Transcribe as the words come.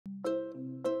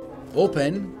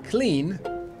Open, clean,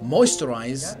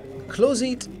 moisturize, close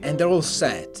it, and they're all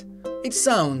set. It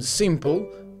sounds simple,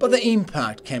 but the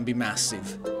impact can be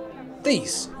massive.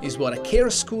 This is what a care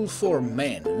school for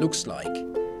men looks like.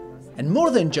 And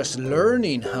more than just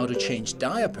learning how to change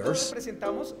diapers,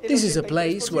 this is a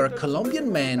place where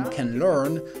Colombian men can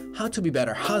learn how to be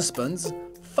better husbands,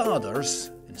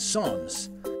 fathers, and sons.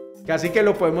 Casi que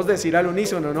lo podemos decir al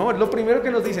unísono, ¿no? Lo primero que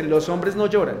nos dicen, los hombres no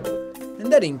lloran.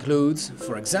 And that includes,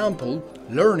 for example,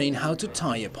 learning how to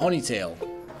tie a ponytail.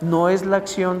 No es la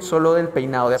acción solo del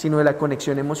peinado, sino de la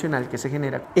conexión emocional que se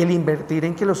genera. El invertir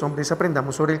en que los hombres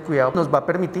aprendamos sobre el cuidado nos va a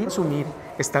permitir asumir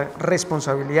esta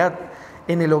responsabilidad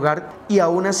en el hogar y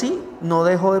aún así no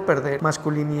dejo de perder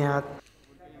masculinidad.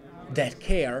 That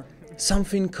care,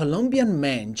 something Colombian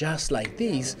men just like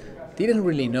these didn't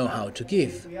really know how to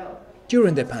give.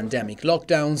 During the pandemic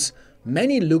lockdowns,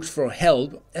 many looked for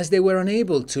help as they were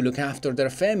unable to look after their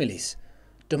families.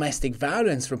 Domestic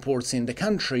violence reports in the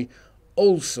country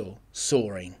also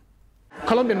soaring.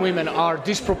 Colombian women are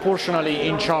disproportionately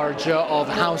in charge of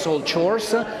household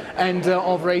chores and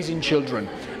of raising children.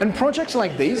 And projects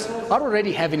like these are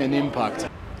already having an impact.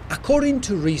 According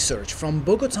to research from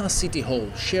Bogota City Hall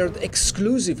shared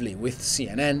exclusively with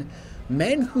CNN,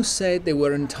 men who said they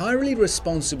were entirely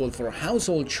responsible for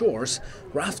household chores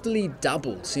roughly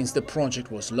doubled since the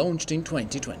project was launched in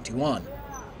 2021.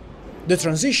 The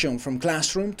transition from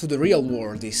classroom to the real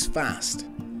world is fast.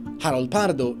 Harold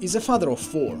Pardo is a father of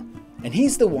 4, and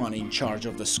he's the one in charge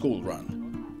of the school run.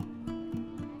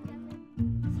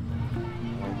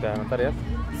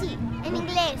 Sí, en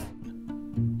inglés.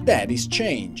 That is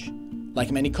change.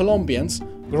 Like many Colombians,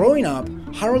 growing up,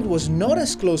 Harold was not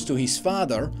as close to his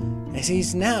father as he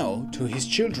is now to his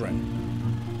children.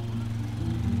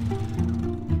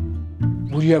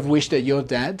 Would you have wished that your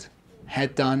dad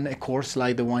had done a course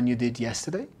like the one you did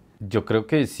yesterday? Yo creo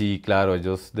que sí, claro,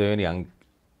 ellos deberían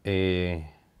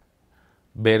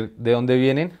ver de dónde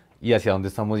vienen y hacia dónde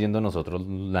estamos yendo nosotros,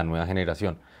 la nueva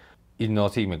generación. Y no,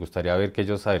 sí, me gustaría ver que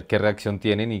ellos, saber qué reacción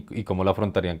tienen y cómo lo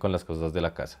afrontarían con las cosas de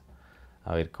la casa.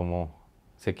 A ver cómo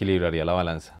se equilibraría la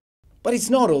balanza. But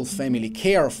it's not all family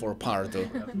care for Pardo.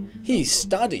 He is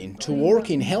studying to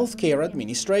work in healthcare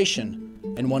administration,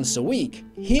 and once a week,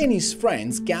 he and his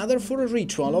friends gather for a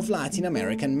ritual of Latin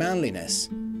American manliness.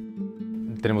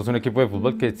 Tenemos un equipo de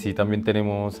fútbol que sí también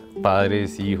tenemos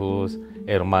padres, hijos,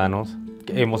 hermanos.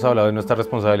 Hemos hablado de nuestras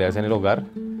responsabilidades en el hogar.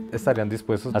 Estarían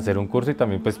dispuestos a hacer un curso y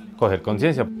también pues coger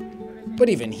conciencia. But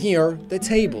even here, the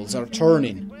tables are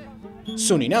turning.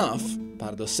 Soon enough,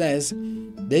 Pardo says,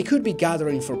 they could be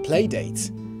gathering for playdates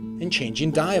and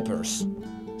changing diapers.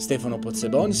 ستيفانو,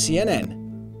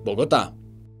 CNN, Bogota.